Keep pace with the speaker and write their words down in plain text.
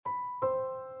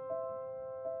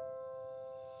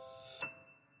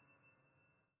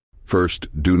First,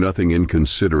 do nothing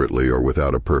inconsiderately or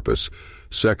without a purpose.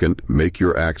 Second, make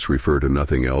your acts refer to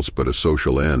nothing else but a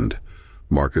social end.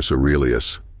 Marcus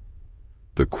Aurelius.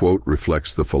 The quote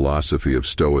reflects the philosophy of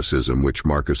Stoicism, which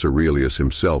Marcus Aurelius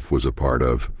himself was a part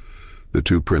of. The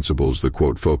two principles the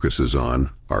quote focuses on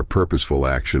are purposeful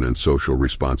action and social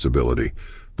responsibility.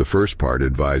 The first part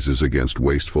advises against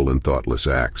wasteful and thoughtless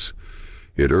acts.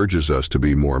 It urges us to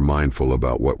be more mindful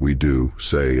about what we do,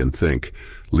 say, and think,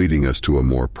 leading us to a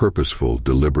more purposeful,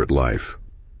 deliberate life.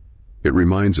 It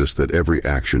reminds us that every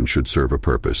action should serve a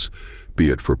purpose, be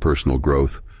it for personal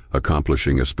growth,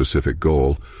 accomplishing a specific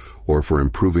goal, or for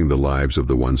improving the lives of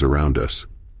the ones around us.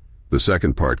 The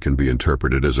second part can be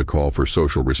interpreted as a call for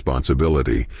social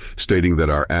responsibility, stating that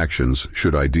our actions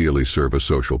should ideally serve a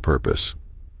social purpose.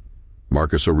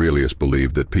 Marcus Aurelius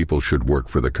believed that people should work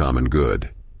for the common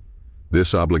good.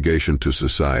 This obligation to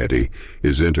society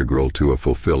is integral to a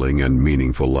fulfilling and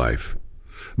meaningful life.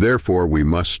 Therefore, we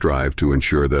must strive to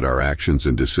ensure that our actions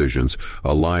and decisions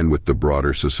align with the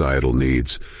broader societal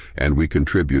needs, and we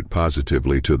contribute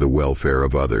positively to the welfare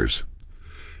of others.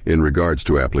 In regards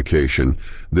to application,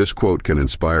 this quote can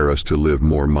inspire us to live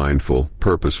more mindful,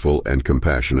 purposeful, and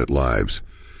compassionate lives.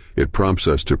 It prompts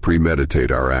us to premeditate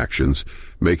our actions,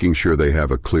 making sure they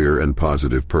have a clear and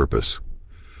positive purpose.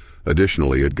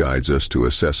 Additionally, it guides us to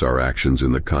assess our actions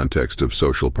in the context of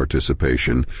social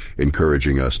participation,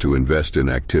 encouraging us to invest in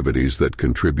activities that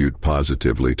contribute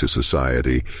positively to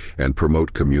society and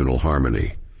promote communal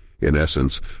harmony. In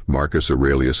essence, Marcus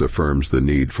Aurelius affirms the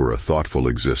need for a thoughtful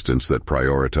existence that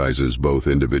prioritizes both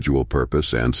individual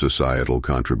purpose and societal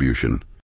contribution.